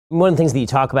One of the things that you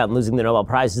talk about in losing the Nobel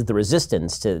Prize is the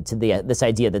resistance to this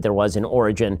idea that there was an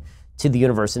origin to the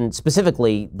universe, and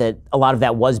specifically that a lot of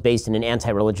that was based in an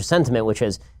anti-religious sentiment, which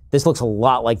is, this looks a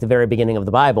lot like the very beginning of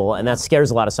the Bible, and that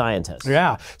scares a lot of scientists.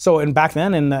 Yeah. So, and back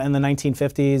then in the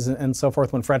 1950s and so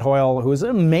forth, when Fred Hoyle, who was an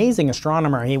amazing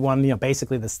astronomer, he won,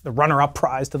 basically the runner-up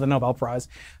prize to the Nobel Prize,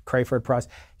 Crayford Prize.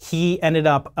 He ended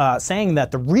up saying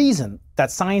that the reason that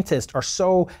scientists are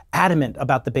so adamant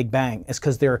about the Big Bang is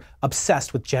because they're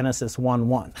obsessed with Genesis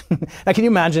 1:1. Now, can you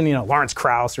imagine, Lawrence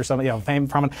Krauss or something, famed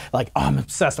prominent, like, oh, I'm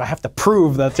obsessed, I have to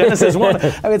prove that Genesis 1. I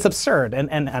mean, it's absurd.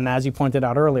 And as you pointed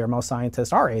out earlier, most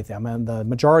scientists are atheists. I mean, the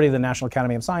majority of the National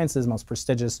Academy of Sciences, most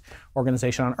prestigious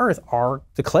organization on earth, are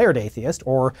declared atheist,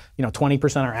 or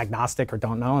 20% are agnostic or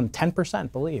don't know, and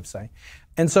 10% believe, say.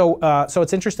 And so, so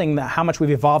it's interesting that how much we've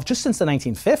evolved just since the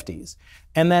 1950s,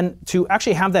 and then to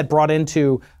actually have that brought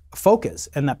into focus,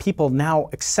 and that people now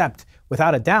accept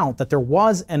without a doubt that there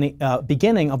was a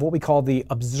beginning of what we call the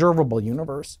observable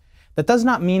universe. That does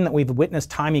not mean that we've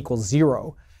witnessed time equals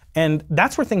zero. And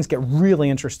that's where things get really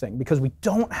interesting, because we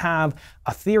don't have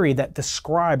a theory that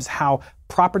describes how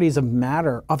properties of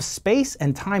matter, of space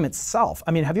and time itself.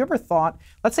 I mean, have you ever thought,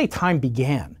 let's say time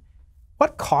began.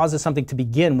 What causes something to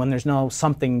begin when there's no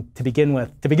something to begin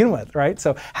with, right?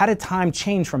 So how did time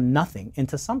change from nothing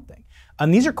into something?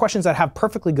 And these are questions that have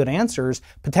perfectly good answers,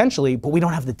 potentially, but we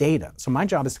don't have the data. So my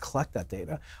job is to collect that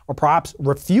data, or perhaps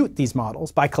refute these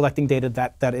models by collecting data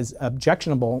that is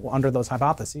objectionable under those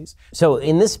hypotheses. So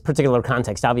in this particular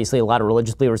context, obviously a lot of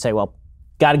religious believers say, well,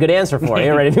 got a good answer for it,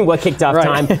 right? I mean, what kicked off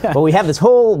time? Well, we have this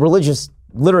whole religious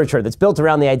literature that's built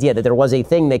around the idea that there was a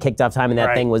thing that kicked off time, and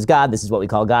that thing was God. This is what we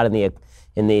call God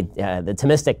in the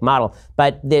Thomistic model.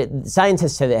 But the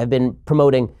scientists have been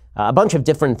promoting a bunch of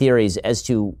different theories as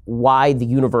to why the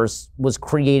universe was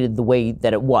created the way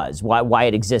that it was, why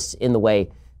it exists in the way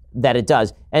that it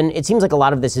does. And it seems like a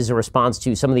lot of this is a response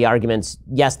to some of the arguments,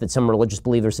 yes, that some religious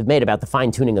believers have made about the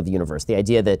fine-tuning of the universe, the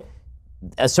idea that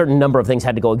a certain number of things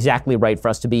had to go exactly right for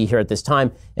us to be here at this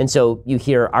time. And so you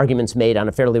hear arguments made on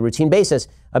a fairly routine basis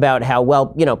about how,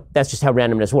 well, that's just how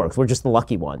randomness works. We're just the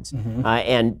lucky ones.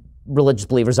 And religious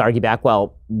believers argue back,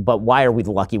 well, but why are we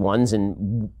the lucky ones?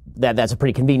 And that's a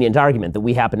pretty convenient argument, that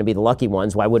we happen to be the lucky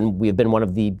ones. Why wouldn't we have been one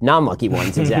of the non-lucky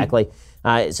ones exactly?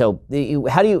 So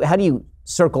how do you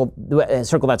circle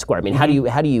that square? I mean, how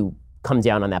do you come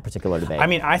down on that particular debate? I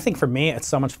mean, I think for me, it's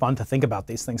so much fun to think about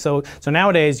these things. So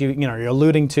nowadays, you're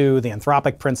alluding to the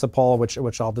anthropic principle,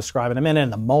 which I'll describe in a minute,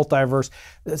 and the multiverse.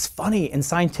 It's funny, in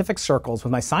scientific circles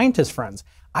with my scientist friends,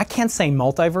 I can't say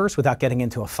multiverse without getting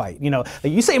into a fight.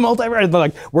 You say multiverse, they're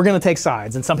like, we're going to take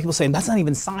sides. And some people say, that's not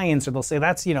even science, or they'll say,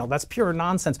 that's pure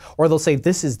nonsense. Or they'll say,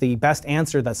 this is the best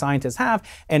answer that scientists have.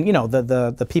 And,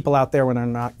 the people out there, when they're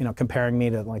not, comparing me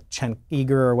to like Chen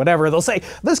Eager or whatever, they'll say,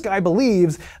 this guy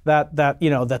believes that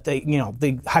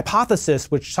the hypothesis,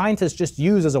 which scientists just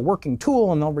use as a working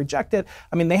tool, and they'll reject it.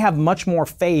 I mean, they have much more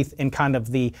faith in kind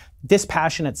of the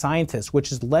dispassionate scientists, which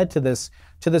has led to this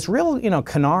real,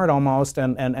 canard almost,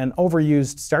 and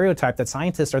overused stereotype that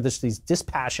scientists are these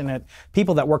dispassionate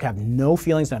people that have no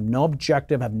feelings, have no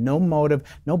objective, have no motive,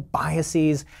 no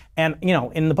biases. And,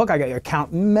 in the book, I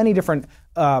count many different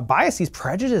biases,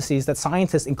 prejudices that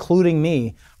scientists, including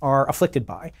me, are afflicted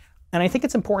by. And I think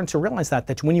it's important to realize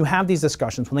that when you have these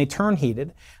discussions, when they turn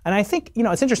heated, and I think,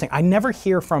 it's interesting, I never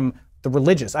hear from the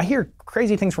religious. I hear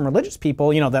crazy things from religious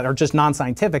people, that are just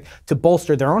non-scientific to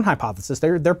bolster their own hypothesis.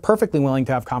 They're perfectly willing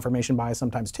to have confirmation bias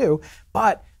sometimes too.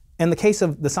 But in the case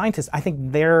of the scientists, I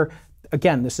think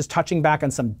again, this is touching back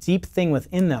on some deep thing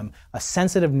within them, a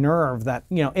sensitive nerve that,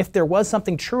 if there was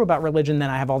something true about religion, then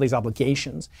I have all these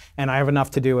obligations, and I have enough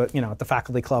to do at the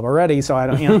faculty club already. So I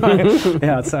don't,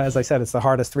 it's, as I said, it's the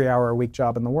hardest 3-hour-a-week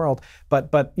job in the world. But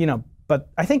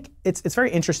I think it's very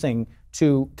interesting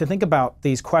to think about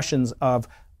these questions of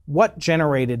what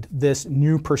generated this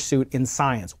new pursuit in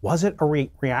science. Was it a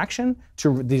reaction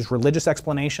to these religious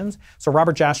explanations? So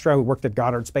Robert Jastrow, who worked at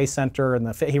Goddard Space Center,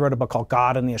 and he wrote a book called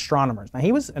God and the Astronomers. Now,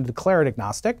 he was a declared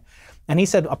agnostic, and he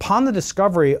said, upon the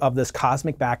discovery of this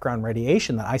cosmic background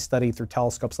radiation that I studied through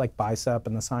telescopes like BICEP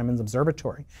and the Simons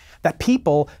Observatory, that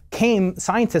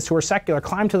scientists who were secular,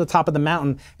 climbed to the top of the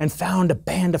mountain and found a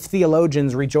band of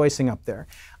theologians rejoicing up there.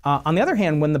 On the other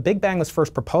hand, when the Big Bang was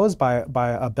first proposed by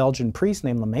a Belgian priest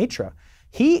named Lemaitre,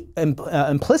 he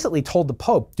implicitly told the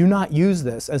Pope, do not use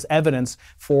this as evidence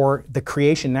for the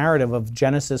creation narrative of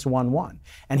Genesis 1:1.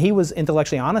 And he was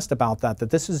intellectually honest about that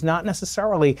this is not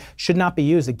necessarily, should not be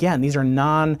used. Again, these are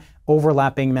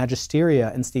non-overlapping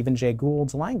magisteria in Stephen Jay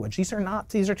Gould's language. These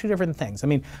are two different things. I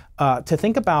mean, to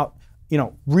think about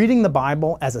reading the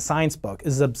Bible as a science book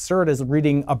is as absurd as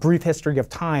reading A Brief History of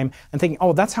Time and thinking,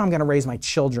 oh, that's how I'm going to raise my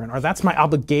children, or that's my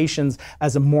obligations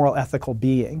as a moral, ethical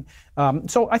being.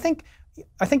 So I think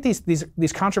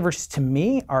these controversies to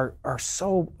me are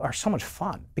so much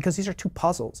fun, because these are two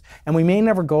puzzles, and we may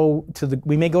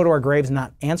go to our graves and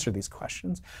not answer these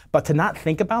questions, but to not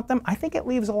think about them, I think it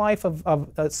leaves a life of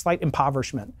a slight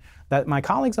impoverishment that my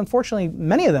colleagues, unfortunately,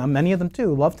 many of them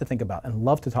too, love to think about and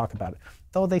love to talk about it,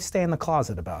 though they stay in the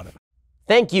closet about it.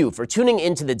 Thank you for tuning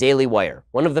into the Daily Wire,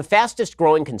 one of the fastest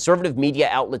growing conservative media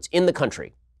outlets in the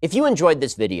country. If you enjoyed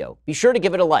this video, be sure to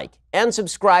give it a like and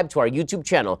subscribe to our YouTube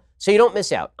channel so you don't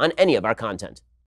miss out on any of our content.